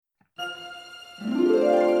Hello,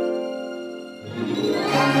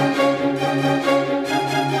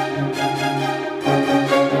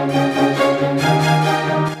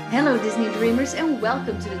 Disney Dreamers, and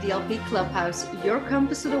welcome to the DLP Clubhouse, your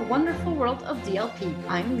compass to the wonderful world of DLP.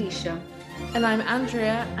 I'm Alicia. And I'm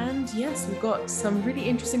Andrea, and yes, we've got some really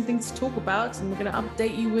interesting things to talk about, and we're going to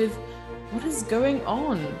update you with what is going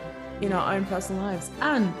on in our own personal lives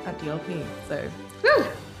and at DLP. So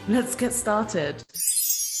let's get started.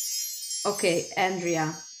 Okay,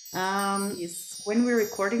 Andrea. Yes. When we're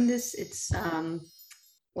recording this, it's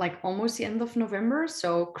like almost the end of November,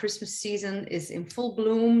 so Christmas season is in full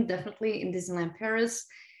bloom, definitely in Disneyland Paris.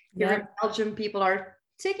 Here in Belgium, people are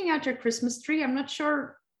taking out their Christmas tree. I'm not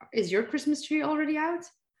sure, is your Christmas tree already out?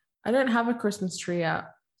 I don't have a Christmas tree yet.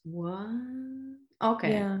 What?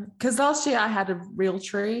 Okay. Yeah, because last year I had a real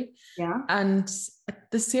tree. Yeah. And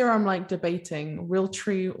this year I'm like debating real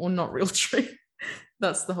tree or not real tree.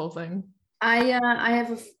 That's the whole thing. I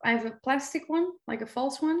have a plastic one, like a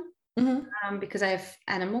false one. Mm-hmm. Because I have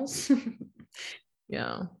animals.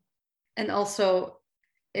 Yeah. And also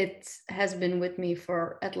it has been with me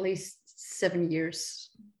for at least 7 years.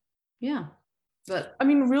 Yeah. But I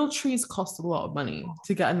mean, real trees cost a lot of money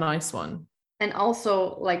to get a nice one. And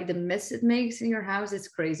also like the mess it makes in your house, it's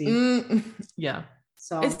crazy. Yeah.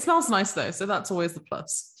 So it smells nice though, so that's always the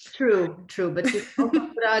plus. True. But you also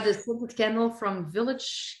put out a scented candle from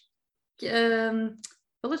Village Candle,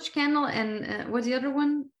 and what's the other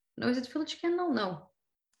one? No, is it Village Candle? No.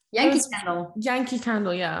 Yankee Candle. Yankee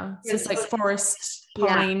Candle, yeah. So it's like forest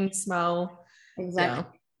pine smell.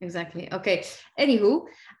 Exactly. Okay. Anywho,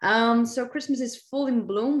 so Christmas is full in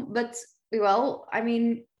bloom, but well, I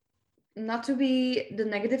mean, not to be the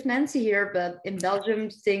negative Nancy here, but in Belgium,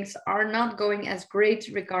 things are not going as great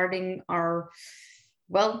regarding our,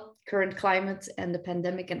 current climate and the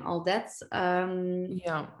pandemic and all that.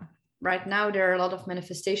 Right now, there are a lot of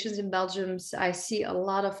manifestations in Belgium. So I see a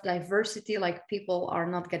lot of diversity, like people are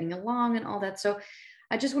not getting along and all that. So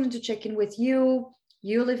I just wanted to check in with you.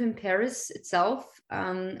 You live in Paris itself.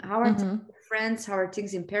 How are friends? How are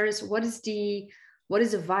things in Paris? What is the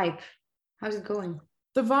vibe? How's it going?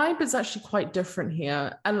 The vibe is actually quite different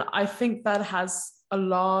here. And I think that has a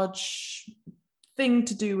large thing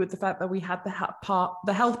to do with the fact that we had the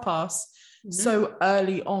health pass so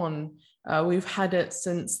early on. We've had it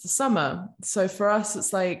since the summer. So for us,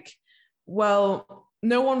 it's like, well,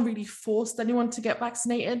 no one really forced anyone to get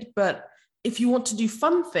vaccinated. But if you want to do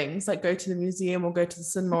fun things like go to the museum or go to the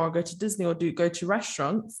cinema or go to Disney or go to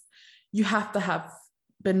restaurants, you have to have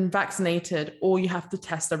been vaccinated or you have to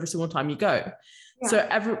test every single time you go.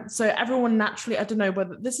 Yeah. So everyone naturally, I don't know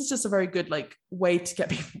whether this is just a very good like way to get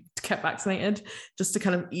people to get vaccinated, just to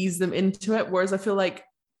kind of ease them into it. Whereas I feel like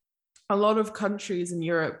a lot of countries in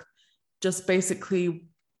Europe just basically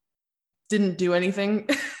didn't do anything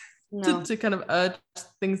to kind of urge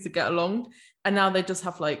things to get along. And now they just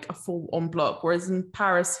have like a full on block. Whereas in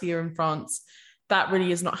Paris, here in France, that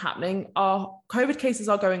really is not happening. Our COVID cases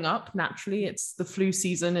are going up naturally. It's the flu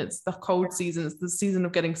season, it's the cold season, it's the season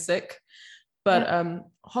of getting sick. But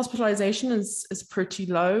hospitalization is pretty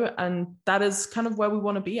low. And that is kind of where we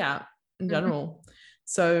want to be at in general.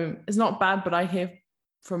 So it's not bad, but I hear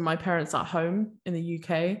from my parents at home in the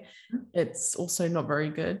UK, it's also not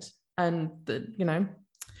very good. And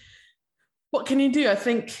what can you do? I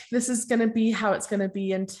think this is going to be how it's going to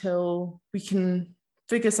be until we can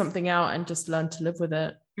figure something out and just learn to live with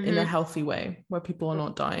it in a healthy way where people are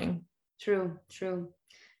not dying. True.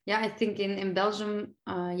 Yeah, I think in Belgium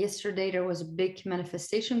yesterday there was a big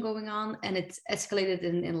manifestation going on, and it's escalated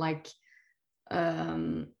in like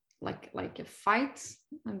a fight.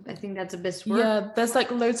 I think that's the best word. Yeah, there's like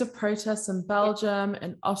loads of protests in Belgium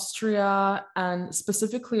and Austria, and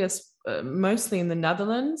specifically mostly in the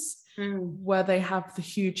Netherlands, where they have the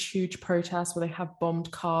huge protests where they have bombed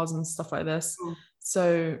cars and stuff like this.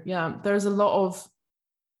 So yeah, there's a lot of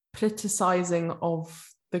politicizing of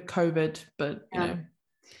the COVID, but you know.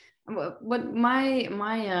 What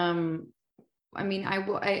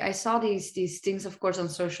I saw these things, of course, on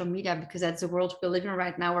social media, because that's the world we live in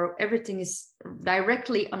right now, where everything is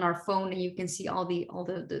directly on our phone and you can see all the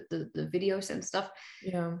videos and stuff.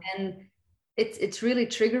 Yeah, and it's really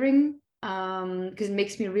triggering because it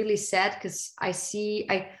makes me really sad, because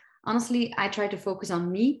I honestly try to focus on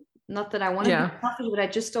me. Not that I want to be selfish, but I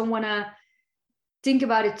just don't want to think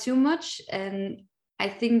about it too much. And I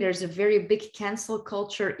think there's a very big cancel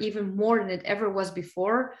culture, even more than it ever was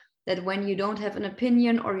before, that when you don't have an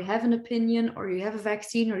opinion, or you have an opinion, or you have a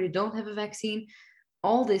vaccine, or you don't have a vaccine,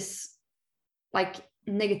 all this like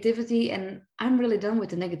negativity. And I'm really done with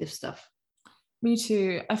the negative stuff. Me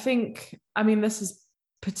too. I mean, this is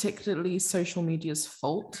particularly social media's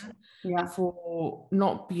fault Yeah. for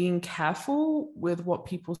not being careful with what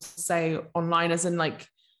people say online, as in like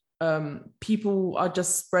people are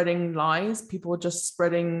just spreading lies. People are just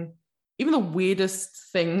spreading even the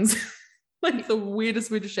weirdest things, like the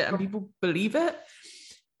weirdest shit, and people believe it.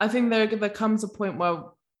 I think there comes a point where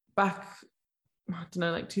back, I don't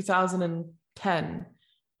know, like 2010,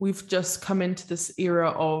 we've just come into this era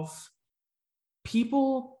of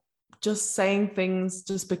people just saying things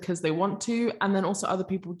just because they want to, and then also other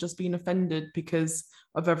people just being offended because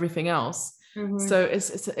of everything else. So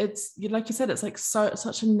it's like you said, it's like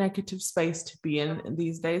such a negative space to be in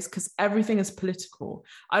these days, because everything is political.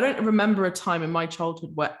 I don't remember a time in my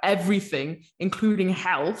childhood where everything, including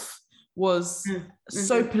health, was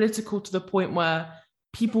so political to the point where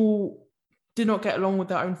people did not get along with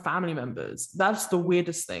their own family members. That's the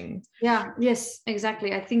weirdest thing. Yeah, yes,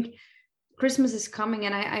 exactly. I think Christmas is coming,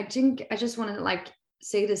 and I think I just want to like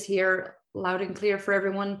say this here loud and clear for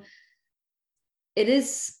everyone. It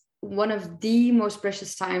is one of the most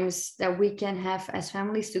precious times that we can have as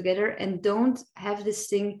families together, and don't have this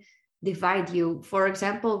thing divide you. For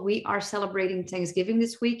example, we are celebrating Thanksgiving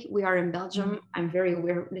this week. We are in Belgium. I'm very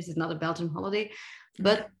aware this is not a Belgian holiday,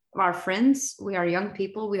 but our friends, we are young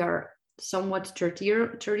people. We are somewhat 30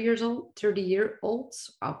 year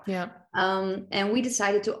olds. Wow. Yeah. And we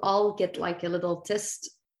decided to all get like a little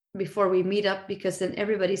test before we meet up, because then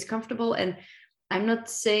everybody's comfortable. And I'm not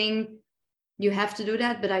saying you have to do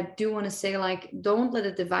that, but I do want to say, like, don't let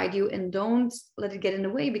it divide you, and don't let it get in the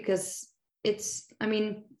way, because it's, I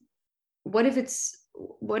mean, what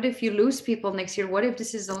if you lose people next year? What if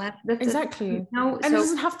this is the last? Exactly. And it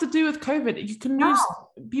doesn't have to do with COVID. You can lose,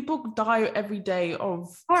 people die every day of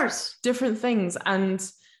course, different things. And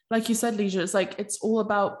like you said, Leisha, it's like, it's all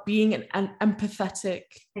about being an empathetic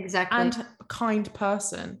and kind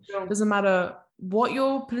person. Doesn't matter what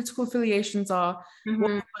your political affiliations are, what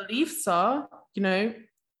your beliefs are, you know,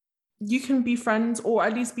 you can be friends, or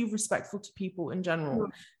at least be respectful to people in general.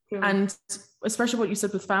 And especially what you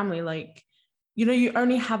said with family, like, you know, you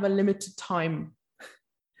only have a limited time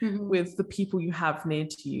with the people you have near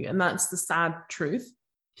to you. And that's the sad truth.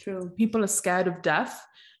 True. People are scared of death,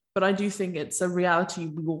 but I do think it's a reality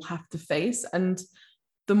we all have to face. And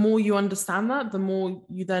the more you understand that, the more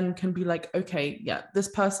you then can be like, okay, yeah, this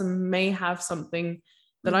person may have something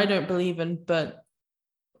that I don't believe in, but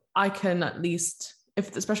I can at least,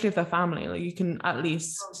 especially if they're family, like, you can at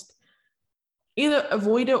least either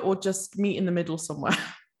avoid it or just meet in the middle somewhere.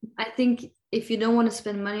 I think if you don't want to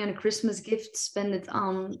spend money on a Christmas gift, spend it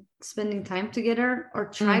on spending time together, or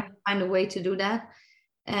try to find a way to do that.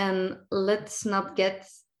 And let's not get,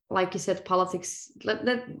 like you said, politics.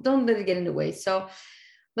 Don't let it get in the way. So,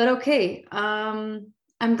 but okay. I'm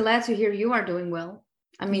glad to hear you are doing well.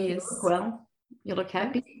 I mean, you look well. You look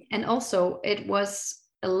happy. And also, it was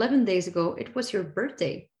 11 days ago. It was your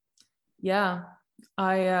birthday. Yeah,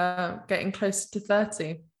 I getting close to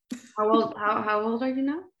 30. How old are you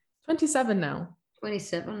now? 27 now.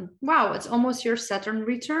 27. Wow, it's almost your Saturn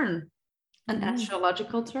return. An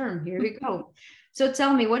astrological term. Here we go. So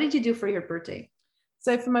tell me, what did you do for your birthday?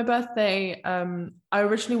 So for my birthday, I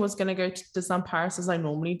originally was going to go to Disneyland Paris, as I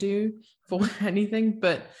normally do for anything,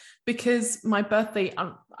 but because my birthday,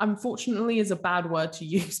 unfortunately, is a bad word to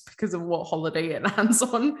use because of what holiday it lands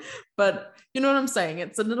on. But you know what I'm saying?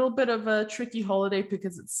 It's a little bit of a tricky holiday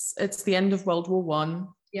because it's the end of World War I.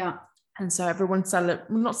 Yeah. And so everyone's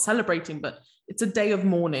not celebrating, but it's a day of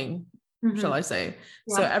mourning, shall I say.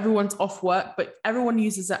 Yeah. So everyone's off work, but everyone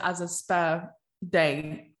uses it as a spare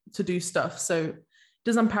day to do stuff. So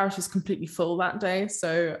Disneyland Paris was completely full that day.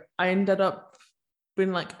 So I ended up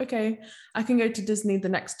being like, okay, I can go to Disney the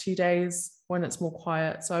next 2 days when it's more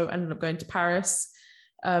quiet. So I ended up going to Paris.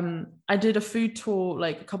 I did a food tour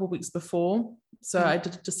like a couple of weeks before. So I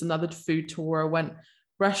did just another food tour where I went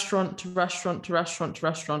restaurant to restaurant to restaurant to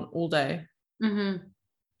restaurant all day,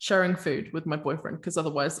 sharing food with my boyfriend, because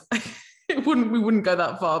otherwise we wouldn't go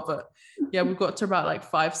that far. But yeah, we got to about like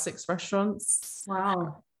 5-6 restaurants.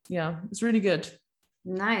 Wow. Yeah, it's really good.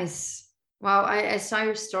 Nice. Wow. I saw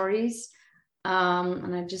your stories,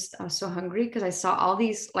 and I was so hungry because I saw all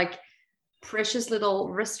these like precious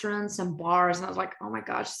little restaurants and bars, and I was like, oh my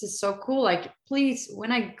gosh, this is so cool. Like, please,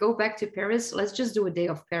 when I go back to Paris, let's just do a day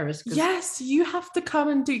of Paris. Yes, you have to come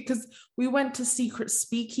and do, because we went to secret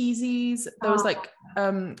speakeasies. There was like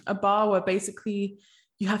a bar where basically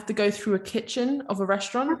you have to go through a kitchen of a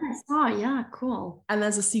restaurant. Oh yeah, cool. And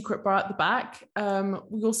there's a secret bar at the back.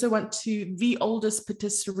 We also went to the oldest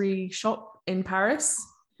patisserie shop in Paris.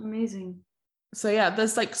 Amazing. So yeah,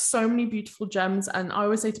 there's like so many beautiful gems. And I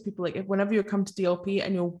always say to people, like, whenever you come to DLP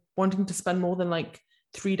and you're wanting to spend more than like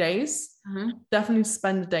 3 days, definitely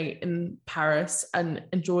spend a day in Paris and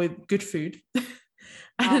enjoy good food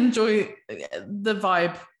and enjoy the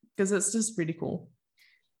vibe, because it's just really cool.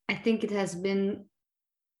 I think it has been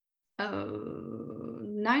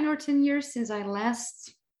 9 or 10 years since I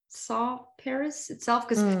last saw Paris itself,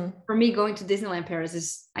 because for me going to Disneyland Paris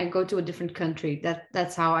is I go to a different country.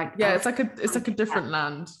 That's how I it's like a different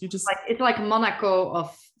land. You just it's like Monaco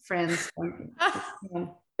of France.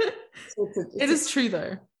 It is true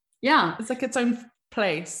though. Yeah, it's like its own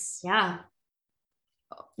place. Yeah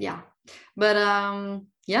but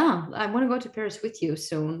yeah, I want to go to Paris with you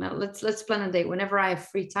soon. Let's plan a date whenever I have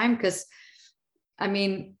free time, because I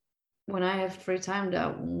mean, when I have free time,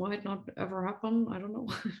 that might not ever happen. I don't know.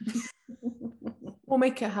 We'll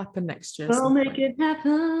make it happen next year. We'll make it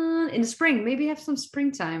happen in the spring. Maybe have some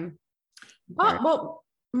springtime. Well,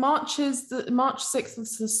 March 6th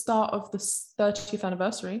is the start of the 30th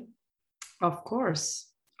anniversary. Of course.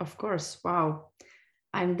 Wow.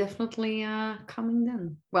 I'm definitely coming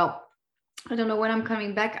then. Well, I don't know when I'm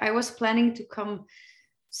coming back. I was planning to come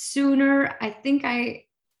sooner. I think I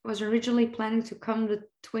was originally planning to come the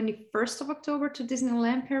 21st of October to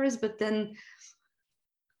Disneyland Paris, but then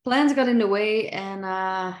plans got in the way, and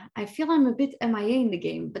I feel I'm a bit MIA in the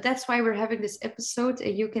game. But that's why we're having this episode,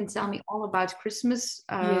 and you can tell me all about Christmas.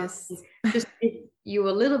 Yes. Just give you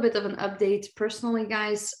a little bit of an update personally,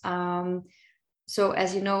 guys. So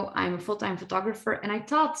as you know, I'm a full-time photographer, and I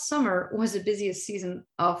thought summer was the busiest season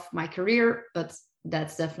of my career, but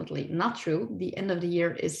that's definitely not true. The end of the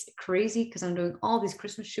year is crazy because I'm doing all these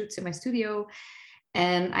Christmas shoots in my studio,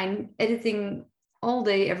 and I'm editing all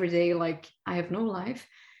day, every day, like I have no life.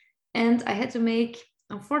 And I had to make,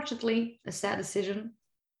 unfortunately, a sad decision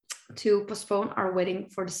to postpone our wedding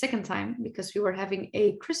for the second time, because we were having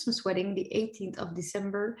a Christmas wedding the 18th of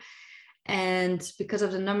December. And because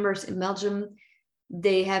of the numbers in Belgium,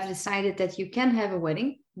 they have decided that you can have a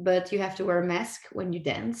wedding, but you have to wear a mask when you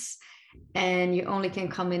dance. And you only can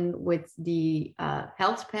come in with the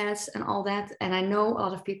health pass and all that. And I know a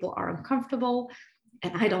lot of people are uncomfortable,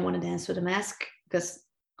 and I don't want to dance with a mask, because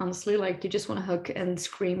honestly, like, you just want to hug and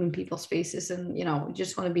scream in people's faces, and you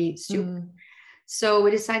just want to be stupid. So we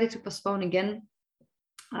decided to postpone again.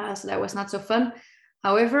 So that was not so fun.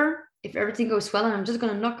 However, if everything goes well, and I'm just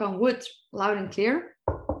going to knock on wood loud and clear,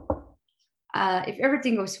 if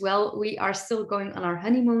everything goes well, we are still going on our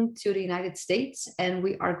honeymoon to the United States, and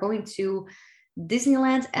we are going to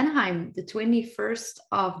Disneyland Anaheim the 21st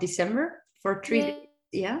of December for 3 days.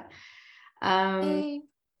 Yeah. And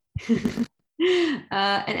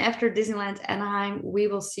after Disneyland Anaheim, we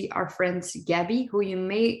will see our friends Gabby, who you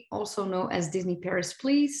may also know as Disney Paris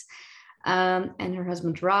Please, and her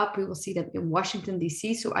husband Rob. We will see them in Washington,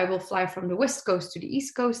 D.C. So I will fly from the West Coast to the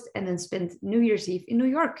East Coast and then spend New Year's Eve in New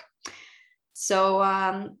York. So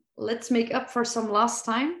let's make up for some lost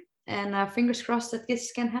time, and fingers crossed that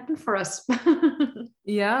this can happen for us.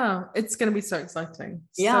 Yeah, it's going to be so exciting.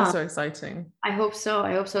 So exciting. I hope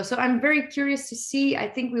so. So I'm very curious to see. I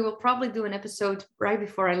think we will probably do an episode right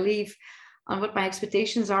before I leave on what my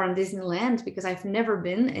expectations are on Disneyland, because I've never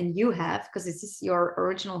been, and you have, because this is your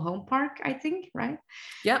original home park, I think, right?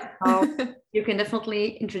 Yep. You can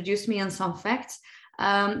definitely introduce me on some facts.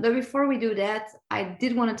 But before we do that, I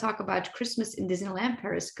did want to talk about Christmas in Disneyland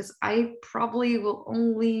Paris, because I probably will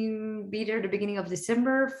only be there the beginning of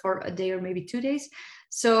December for a day or maybe 2 days.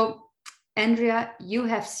 So, Andrea, you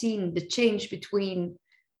have seen the change between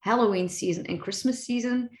Halloween season and Christmas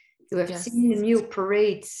season. You have seen the new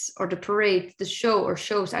parades, or the parade, the show or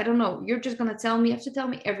shows. I don't know. You're just going to tell me. You have to tell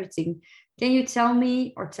me everything. Can you tell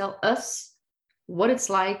me or tell us what it's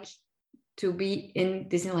like to be in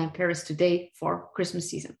Disneyland Paris today for Christmas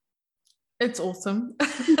season? It's awesome.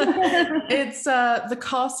 It's the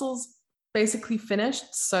castle's basically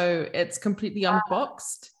finished, so it's completely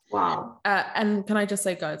unboxed. Wow. And can I just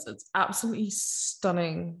say, guys, it's absolutely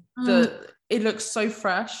stunning. It looks so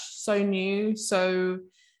fresh, so new. So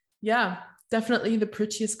yeah, definitely the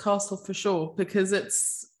prettiest castle for sure, because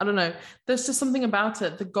it's, I don't know, there's just something about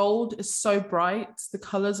it. The gold is so bright, the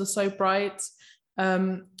colors are so bright,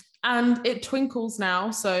 and it twinkles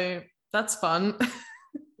now, so that's fun.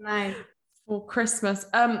 Nice. For Christmas.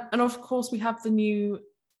 And of course we have the new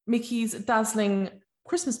Mickey's Dazzling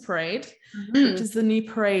Christmas Parade, which is the new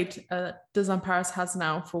parade Disneyland Paris has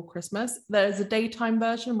now for Christmas. There's a daytime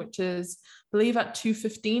version, which is, I believe, at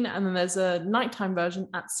 2:15, and then there's a nighttime version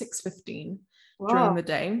at 6:15 during the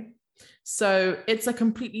day. So it's a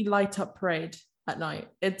completely light up parade at night.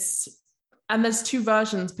 And there's two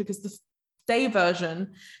versions, because the day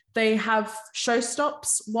version, they have show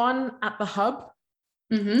stops, one at the hub,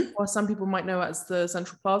 or some people might know it as the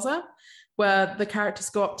Central Plaza, where the characters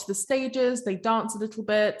go up to the stages, they dance a little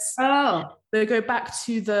bit. Oh. They go back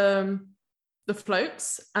to the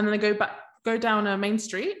floats, and then they go down a main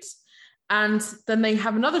street, and then they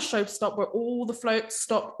have another show stop where all the floats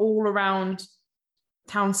stop all around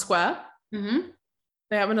town square. Mm-hmm.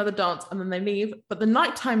 They have another dance and then they leave. But the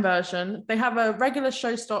nighttime version, they have a regular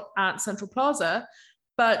show stop at Central Plaza,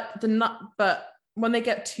 but when they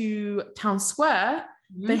get to town square,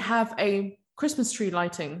 they have a Christmas tree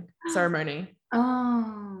lighting ceremony.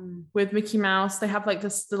 Oh. With Mickey Mouse. They have like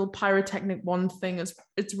this little pyrotechnic wand thing.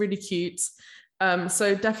 It's really cute.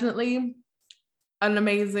 So definitely an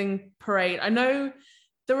amazing parade. I know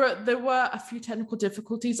there were a few technical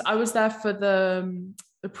difficulties. I was there for the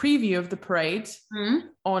preview of the parade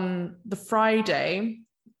on the Friday,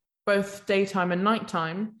 both daytime and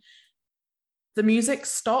nighttime. The music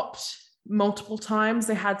stopped multiple times.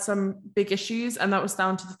 They had some big issues, and that was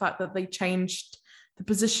down to the fact that they changed the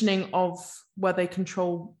positioning of where they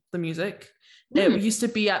control the music. It used to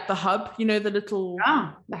be at the hub, the little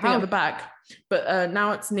thing at the back, but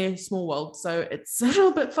now it's near Small World, so it's a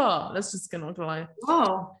little bit far. Let's just not gonna lie.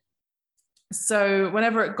 Oh. So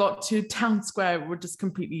whenever it got to town square, it would just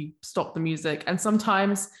completely stop the music, and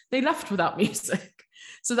sometimes they left without music.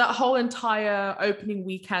 So that whole entire opening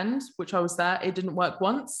weekend, which I was there, it didn't work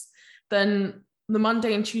once. Then the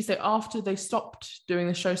Monday and Tuesday after, they stopped doing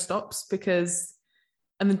the show stops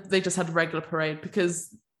and then they just had a regular parade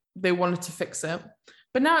because they wanted to fix it.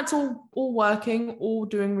 But now it's all working, all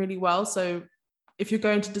doing really well. So if you're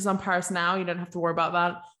going to Disneyland Paris now, you don't have to worry about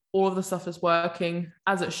that. All of the stuff is working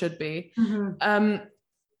as it should be. As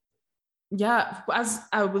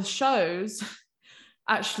with shows,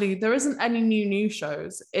 actually, there isn't any new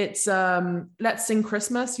shows. It's Let's Sing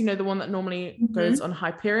Christmas, the one that normally goes on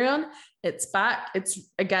Hyperion. It's back. It's,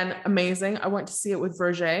 again, amazing. I went to see it with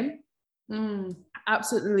Roger.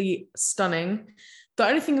 Absolutely stunning. The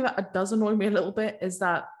only thing that does annoy me a little bit is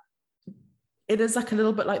that it is like a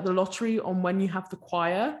little bit like the lottery on when you have the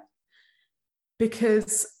choir,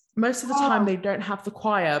 because most of the time they don't have the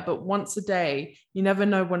choir, but once a day, you never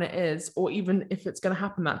know when it is, or even if it's going to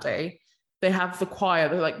happen that day. They have the choir,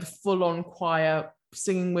 they're like the full-on choir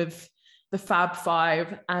singing with the Fab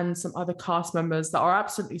Five and some other cast members that are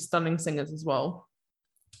absolutely stunning singers as well.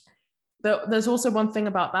 There's also one thing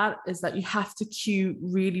about that is that you have to queue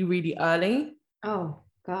really, really early. Oh,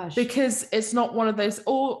 gosh. Because it's not one of those,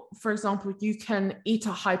 or for example, you can eat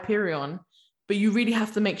at Hyperion, but you really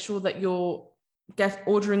have to make sure that you're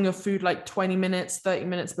ordering your food like 20 minutes, 30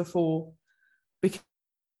 minutes before.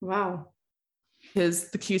 Wow. Because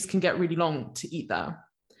the queues can get really long to eat there.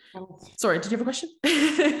 Sorry, did you have a question?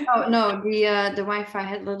 Oh no, the Wi-Fi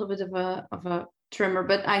had a little bit of a tremor,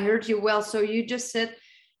 but I heard you well. So you just said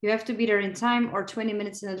you have to be there in time or 20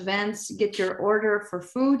 minutes in advance, get your order for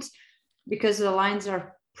food, because the lines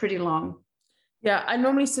are pretty long. Yeah, I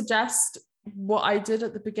normally suggest what I did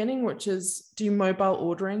at the beginning, which is do mobile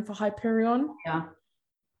ordering for Hyperion. Yeah.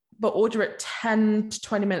 But order it 10 to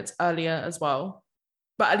 20 minutes earlier as well.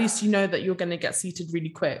 But at least you know that you're going to get seated really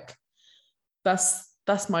quick. That's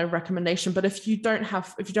my recommendation. But if you don't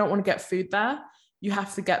want to get food there, you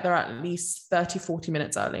have to get there at least 30, 40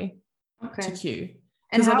 minutes early to queue.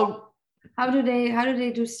 And how do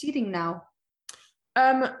they do seating now?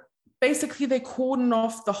 Basically, they cordon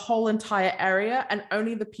off the whole entire area, and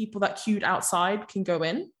only the people that queued outside can go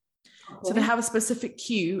in. Okay. So they have a specific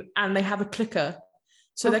queue and they have a clicker.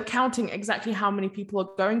 So they're counting exactly how many people are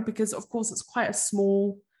going, because of course it's quite a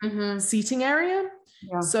small seating area.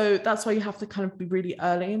 Yeah. So that's why you have to kind of be really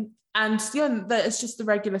early. And it's just the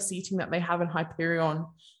regular seating that they have in Hyperion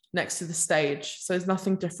next to the stage. So there's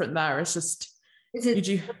nothing different there. It's just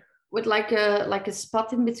with like a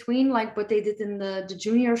spot in between, like what they did in the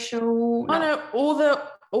junior show? No,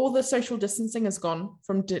 all the social distancing is gone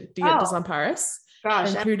from Disneyland Paris.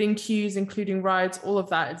 Gosh, including queues, including rides, all of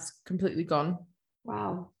that is completely gone.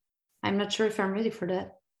 Wow. I'm not sure if I'm ready for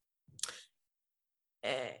that.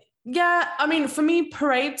 Yeah, I mean, for me,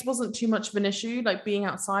 parades wasn't too much of an issue, like being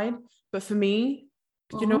outside. But for me,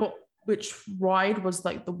 you know which ride was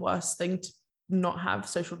like the worst thing to not have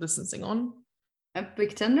social distancing on? A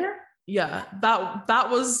Big Thunder? Yeah,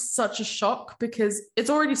 that was such a shock, because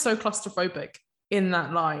it's already so claustrophobic in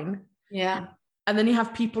that line. Yeah. And then you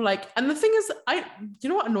have people and the thing is, you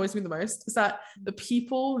know what annoys me the most is that the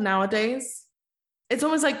people nowadays, it's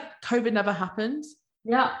almost like COVID never happened.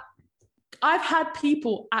 Yeah. I've had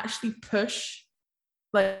people actually push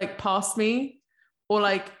past me, or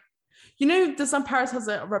Disneyland Paris has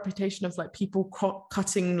a reputation of people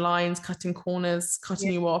cutting lines, cutting corners,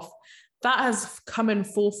 cutting you off. That has come in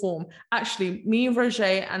full form. Actually, me, Roger,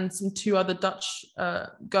 and some two other Dutch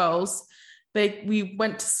girls we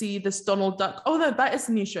went to see this Donald Duck. Oh no, that is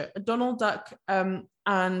the new show. Donald Duck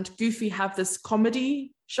and Goofy have this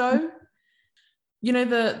comedy show. You know,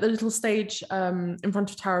 the little stage in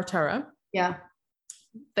front of Tower of Terror? Yeah.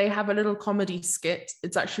 They have a little comedy skit.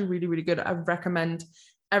 It's actually really, really good. I recommend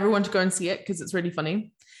everyone to go and see it because it's really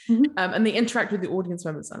funny. And they interact with the audience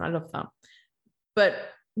members, and I love that. But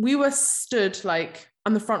we were stood like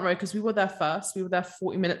on the front row because we were there first. We were there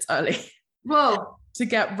 40 minutes early. Whoa. To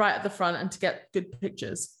get right at the front and to get good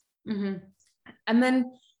pictures. And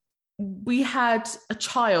then we had a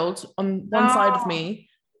child on one side of me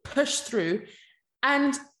push through,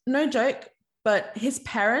 and no joke, but his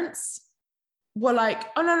parents were like,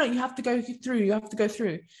 oh no, you have to go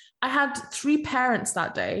through. I had 3 parents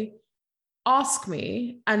that day ask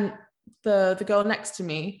me, and the girl next to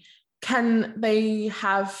me, can they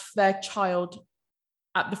have their child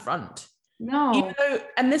at the front? No. Even though,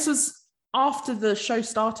 and this was after the show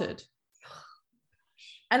started.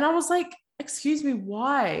 And I was like, excuse me,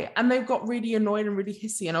 why? And they got really annoyed and really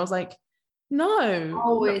hissy. And I was like, no.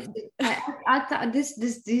 Always. No. I thought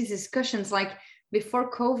these discussions, like before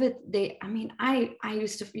COVID, I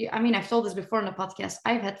used to, I've told this before on the podcast,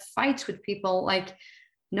 I've had fights with people like,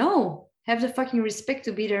 no, have the fucking respect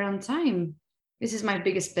to be there on time. This is my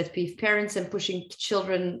biggest pet peeve, parents and pushing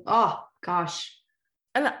children. Oh gosh.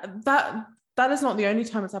 And that is not the only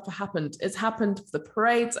time it's ever happened. It's happened for the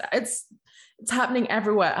parades. It's happening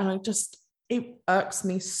everywhere. And it irks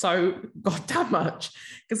me so goddamn much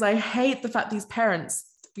because I hate the fact these parents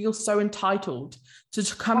feel so entitled to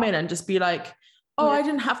come in and just be like, oh, I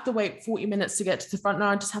didn't have to wait 40 minutes to get to the front. Now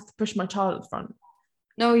I just have to push my child at the front.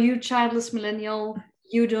 No, you childless millennial,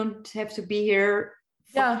 you don't have to be here.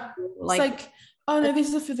 Yeah. It's like, oh no,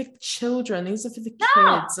 these are for the children. These are for the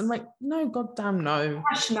kids. I'm like, no, goddamn no.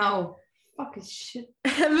 Gosh, no. Fucking shit.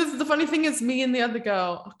 And the funny thing is, me and the other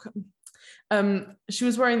girl, she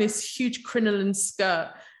was wearing this huge crinoline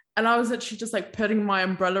skirt, and I was actually just like putting my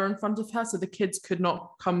umbrella in front of her so the kids could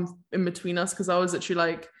not come in between us, because I was actually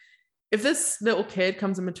like, if this little kid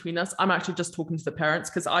comes in between us, I'm actually just talking to the parents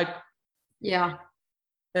because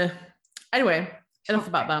anyway, enough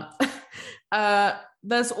about that.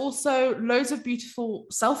 There's also loads of beautiful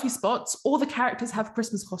selfie spots. All the characters have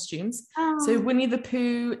Christmas costumes. So Winnie the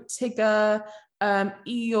Pooh, Tigger,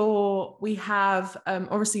 Eeyore, we have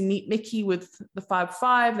obviously Meet Mickey with the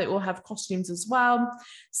Five. They all have costumes as well.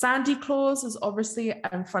 Sandy Claus is obviously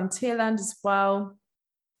Frontierland as well.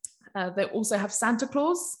 They also have Santa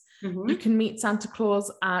Claus. You can meet Santa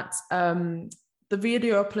Claus at the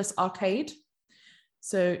Videopolis Arcade.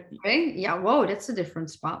 So whoa, that's a different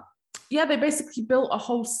spot. Yeah, they basically built a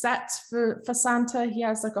whole set for Santa. He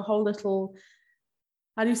has like a whole little,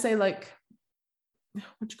 how do you say, like,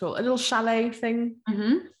 what do you call it? A little chalet thing.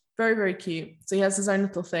 Very, very cute. So he has his own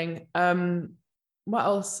little thing. What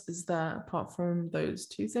else is there apart from those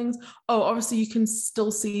 2 things? Oh, obviously you can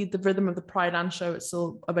still see the Rhythm of the Pride Land show. It's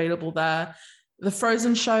still available there. The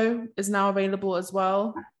Frozen show is now available as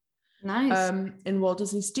well. Nice. In Walt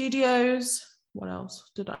Disney Studios. What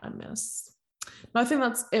else did I miss? I think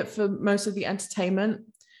that's it for most of the entertainment.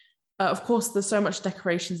 Of course, there's so much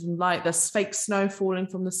decorations and light. There's fake snow falling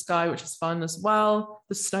from the sky, which is fun as well.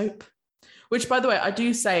 The Snope, which, by the way, I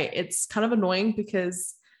do say it's kind of annoying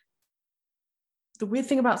because the weird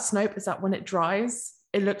thing about Snope is that when it dries,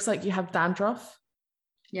 it looks like you have dandruff.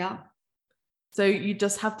 Yeah. So you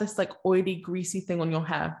just have this like oily, greasy thing on your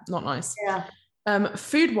hair. Not nice. Yeah.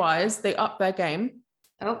 Food-wise, they up their game.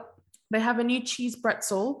 Oh. They have a new cheese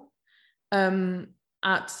pretzel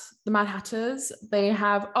at the Mad Hatters. They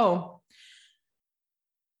have,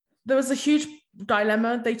 there was a huge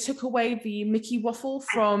dilemma. They took away the Mickey waffle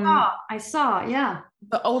from I saw, yeah,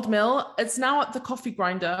 the Old Mill. It's now at the Coffee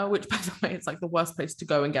Grinder, which, by the way, it's like the worst place to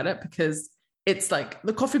go and get it because it's like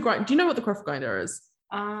the Coffee Grinder. Do you know what the Coffee Grinder is?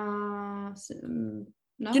 No.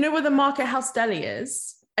 Do you know where the Market House Deli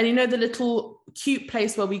is? And you know the little cute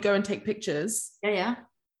place where we go and take pictures? Yeah.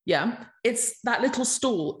 It's that little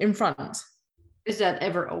stall in front. Is that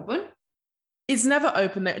ever open? It's never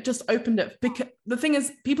open. They just opened it because the thing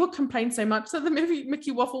is, people complain so much that the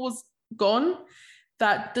Mickey waffle was gone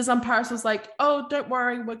that Disneyland Paris was like, oh, don't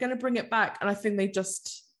worry, we're going to bring it back. And I think they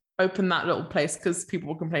just opened that little place because people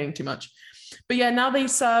were complaining too much. But yeah, now they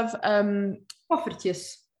serve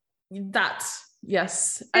poffertjes. That,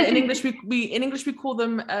 yes. In English, we call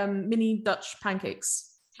them mini Dutch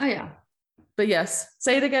pancakes. Oh yeah. But yes,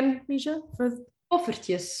 say it again, Misha. For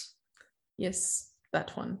poffertjes. Yes,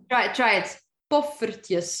 that one. Try it.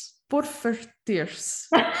 Poffertjes. Poffertjes.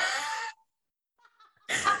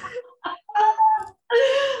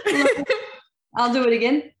 I'll do it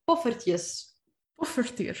again. Poffertjes.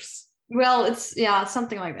 Poffertjes. Well, it's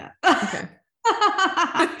something like that. Okay.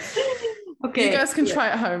 Okay. You guys can try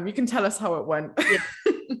at home. You can tell us how it went.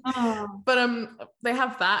 Oh. But they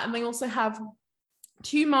have that, and they also have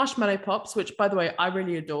 2 marshmallow pops, which, by the way, I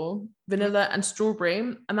really adore, vanilla and strawberry,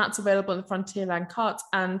 and that's available in the Frontierland cart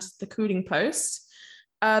and the Cooling Post.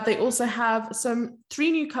 They also have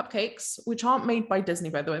 3 new cupcakes, which aren't made by Disney,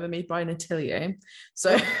 by the way. They're made by an atelier.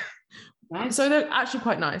 So, nice. So they're actually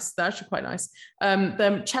quite nice.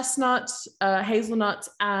 They're chestnut, hazelnut,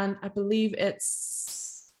 and I believe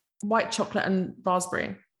it's white chocolate and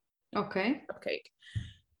raspberry. Okay. Cupcake.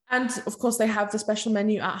 And of course, they have the special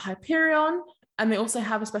menu at Hyperion. And they also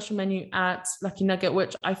have a special menu at Lucky Nugget,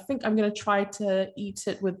 which I think I'm going to try to eat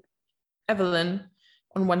it with Evelyn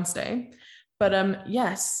on Wednesday. But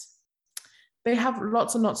yes, they have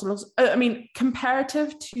lots and lots and lots. I mean,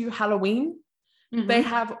 comparative to Halloween, they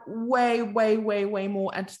have way, way, way, way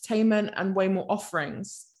more entertainment and way more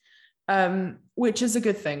offerings, which is a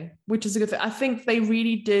good thing. I think they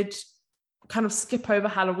really did kind of skip over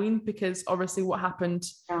Halloween because obviously what happened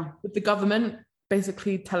with the government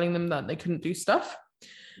basically telling them that they couldn't do stuff.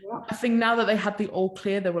 Yeah. I think now that they had the all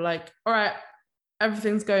clear, they were like, all right,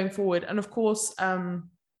 everything's going forward. And of course,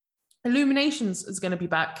 Illuminations is going to be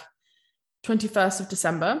back 21st of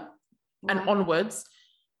December and onwards,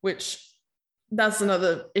 which that's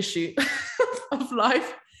another issue of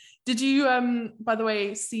life. Did you, by the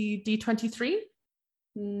way, see D23?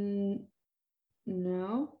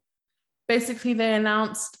 No. Basically, they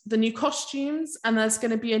announced the new costumes, and there's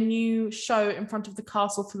going to be a new show in front of the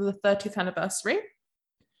castle for the 30th anniversary.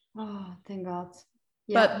 Oh, thank God.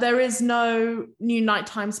 Yeah. But there is no new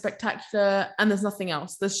nighttime spectacular, and there's nothing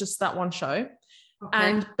else. There's just that one show. Okay.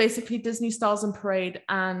 And basically, Disney Stars and Parade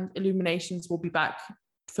and Illuminations will be back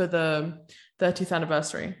for the 30th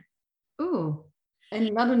anniversary. Ooh.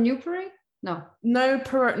 And not a new parade? No. No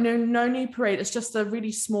new parade. It's just a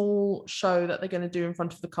really small show that they're going to do in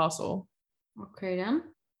front of the castle. Okay, then.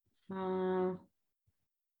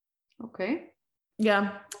 Okay.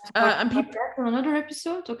 Yeah. And people for another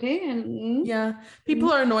episode. Okay. And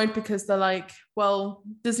people are annoyed because they're like, well,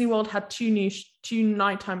 Disney World had 2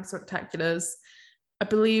 nighttime spectaculars. I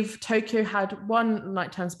believe Tokyo had 1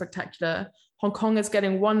 nighttime spectacular. Hong Kong is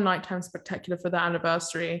getting 1 nighttime spectacular for their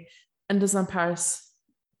anniversary, and Disneyland Paris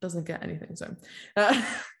doesn't get anything. So,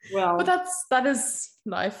 but that is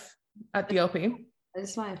life at DLP. That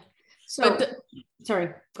is life. So, sorry.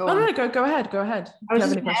 Go on. No, go ahead. I was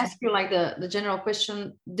just going to ask you like the general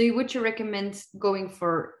question. Would you recommend going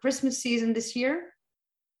for Christmas season this year?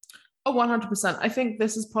 Oh, 100%. I think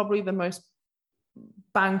this is probably the most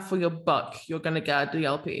bang for your buck you're going to get at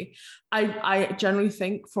DLP. I generally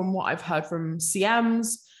think, from what I've heard from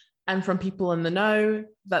CMs and from people in the know,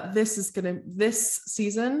 that this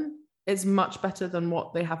season is much better than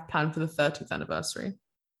what they have planned for the 30th anniversary.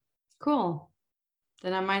 Cool.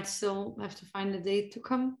 Then I might still have to find a date to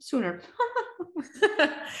come sooner.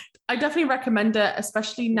 I definitely recommend it,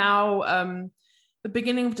 especially now, the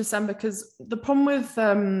beginning of December, because the problem with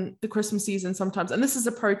the Christmas season sometimes, and this is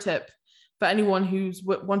a pro tip for anyone who's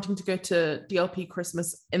wanting to go to DLP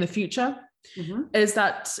Christmas in the future, is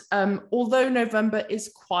that although November is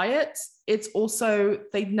quiet, it's also,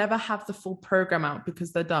 they never have the full program out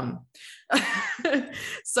because they're dumb.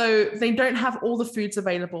 So they don't have all the foods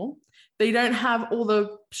available. They don't have all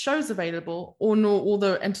the shows available, nor all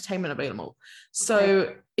the entertainment available.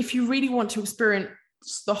 So if you really want to experience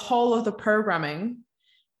the whole of the programming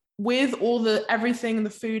with all everything,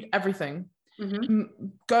 the food, everything,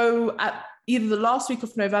 go at either the last week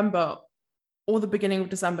of November or the beginning of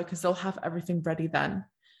December, because they'll have everything ready then.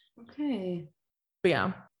 Okay.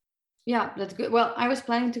 But yeah, that's good. Well, I was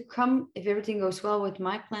planning to come, if everything goes well with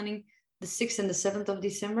my planning, the 6th and the 7th of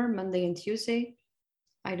December, Monday and Tuesday.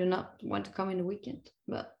 I do not want to come in the weekend,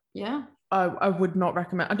 but yeah. I would not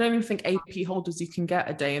recommend. I don't even think AP holders, you can get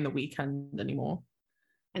a day in the weekend anymore.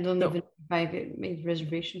 I don't even if I made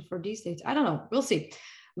reservation for these dates. I don't know. We'll see.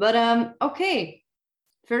 But okay.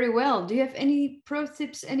 Very well. Do you have any pro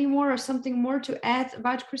tips anymore, or something more to add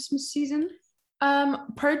about Christmas season?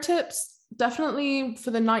 Pro tips, definitely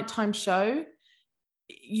for the nighttime show.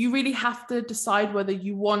 You really have to decide whether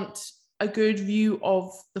you want a good view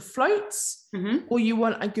of the floats or you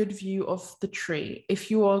want a good view of the tree.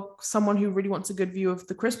 If you are someone who really wants a good view of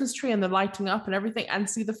the Christmas tree and the lighting up and everything, and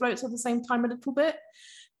see the floats at the same time a little bit,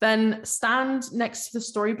 then stand next to the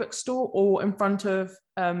storybook store or in front of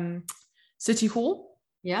City Hall.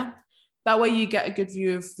 Yeah. That way you get a good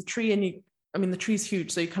view of the tree, and the tree's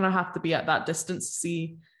huge, so you kind of have to be at that distance to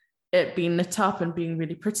see it being lit up and being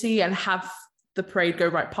really pretty and have the parade go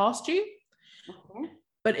right past you. Okay.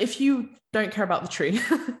 But if you don't care about the tree,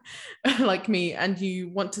 like me, and you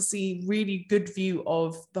want to see really good view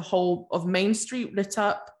of the whole of Main Street lit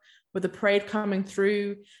up with the parade coming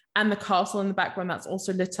through and the castle in the background that's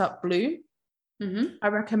also lit up blue, I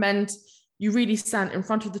recommend you really stand in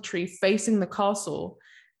front of the tree facing the castle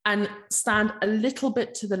and stand a little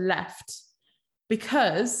bit to the left,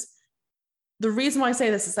 because the reason why I say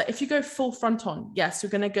this is that if you go full front on, yes, you're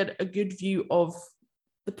going to get a good view of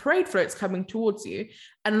the parade floats coming towards you.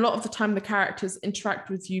 And a lot of the time the characters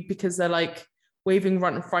interact with you because they're like waving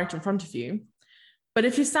right in front of you. But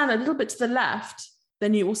if you stand a little bit to the left,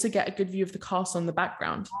 then you also get a good view of the castle in the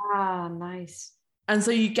background. Ah, nice. And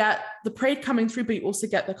so you get the parade coming through, but you also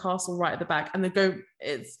get the castle right at the back. And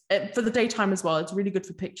for the daytime as well, it's really good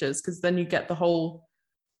for pictures because then you get the whole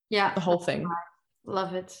thing.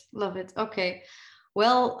 Love it. Okay.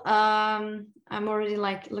 Well, I'm already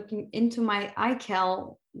like looking into my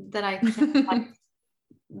iCal that I can like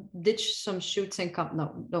ditch some shoots and come.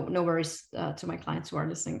 No worries to my clients who are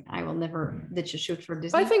listening. I will never ditch a shoot for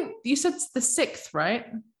Disney. But I think you said it's the 6th, right?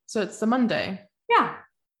 So it's the Monday. Yeah.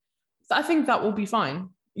 So I think that will be fine.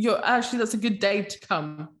 That's a good day to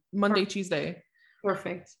come. Monday, Tuesday.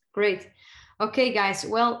 Perfect. Great. Okay, guys.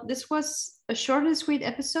 Well, this was a short and sweet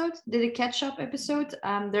episode. Did a catch-up episode.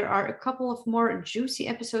 There are a couple of more juicy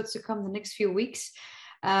episodes to come the next few weeks.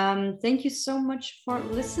 Thank you so much for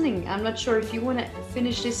listening. I'm not sure if you want to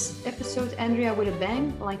finish this episode, Andrea, with a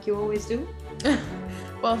bang, like you always do.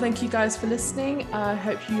 Well, thank you guys for listening. I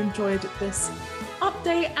hope you enjoyed this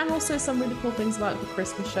update and also some really cool things about the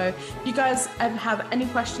Christmas show. If you guys have any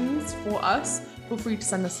questions for us, feel free to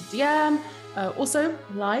send us a DM. Also,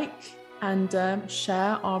 like and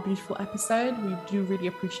share our beautiful episode. We do really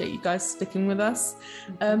appreciate you guys sticking with us.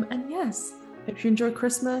 And yes, hope you enjoy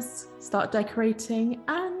Christmas, start decorating,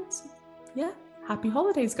 and yeah, happy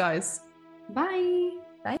holidays, guys. Bye.